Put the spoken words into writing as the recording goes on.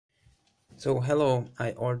So hello,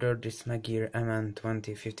 I ordered this MEGIR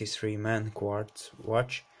MN2053 man quartz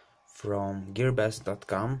watch from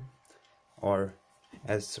Gearbest.com, or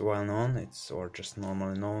as well known, or just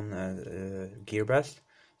normally known as Gearbest.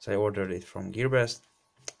 So I ordered it from Gearbest,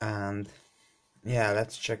 and yeah,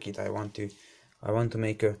 let's check it. I want to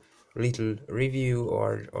make a little review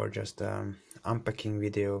or just unpacking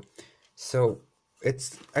video. So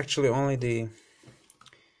it's actually only the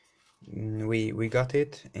we got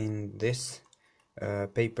it in this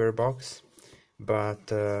paper box, but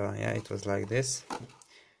yeah, it was like this,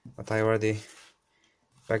 but I already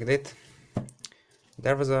packed it.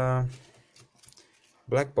 There was a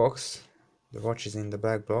black box, the watch is in the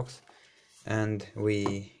black box, and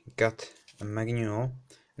we got a manual,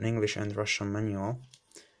 an English and Russian manual,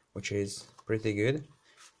 which is pretty good.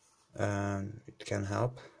 It can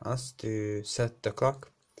help us to set the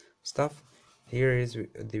clock stuff. Here is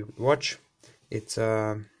the watch. It's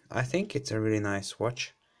I think it's a really nice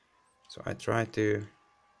watch, so I try to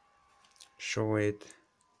show it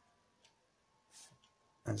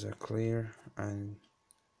as a clear,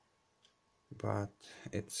 but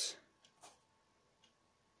it's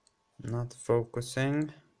not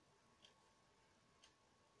focusing.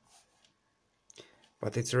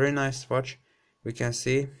 But it's a really nice watch. We can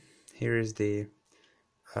see here is the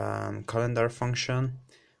calendar function.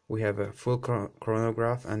 We have a full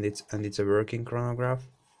chronograph, and it's a working chronograph.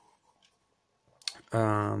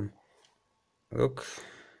 Look,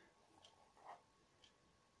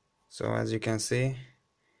 so as you can see,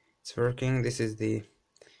 it's working. This is the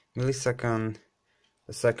millisecond,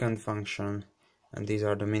 the second function, and these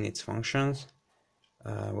are the minutes functions.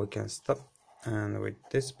 We can stop, and with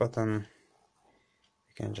this button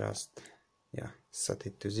we can just set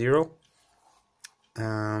it to 0.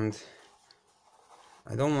 And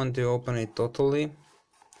I don't want to open it totally,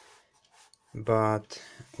 but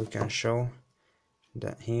we can show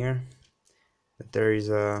that here that there is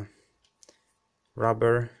a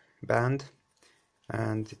rubber band,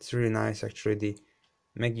 and it's really nice actually. The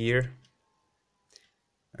MEGIR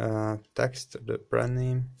text, the brand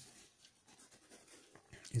name,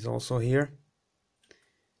 is also here.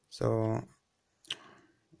 So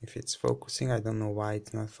if it's focusing, I don't know why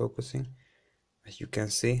it's not focusing. As you can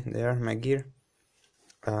see there, MEGIR.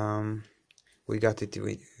 We got it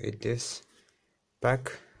with this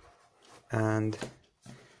pack, and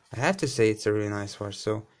I have to say it's a really nice watch.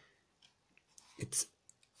 So it's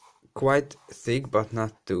quite thick, but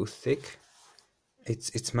not too thick.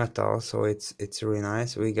 It's metal, so it's really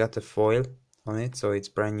nice. We got a foil on it, so it's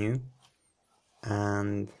brand new,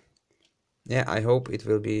 and yeah, I hope it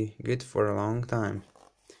will be good for a long time.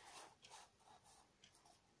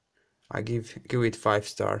 I give it 5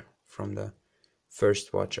 star from the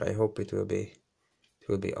first watch. I hope it will be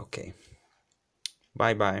okay.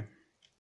 Bye bye.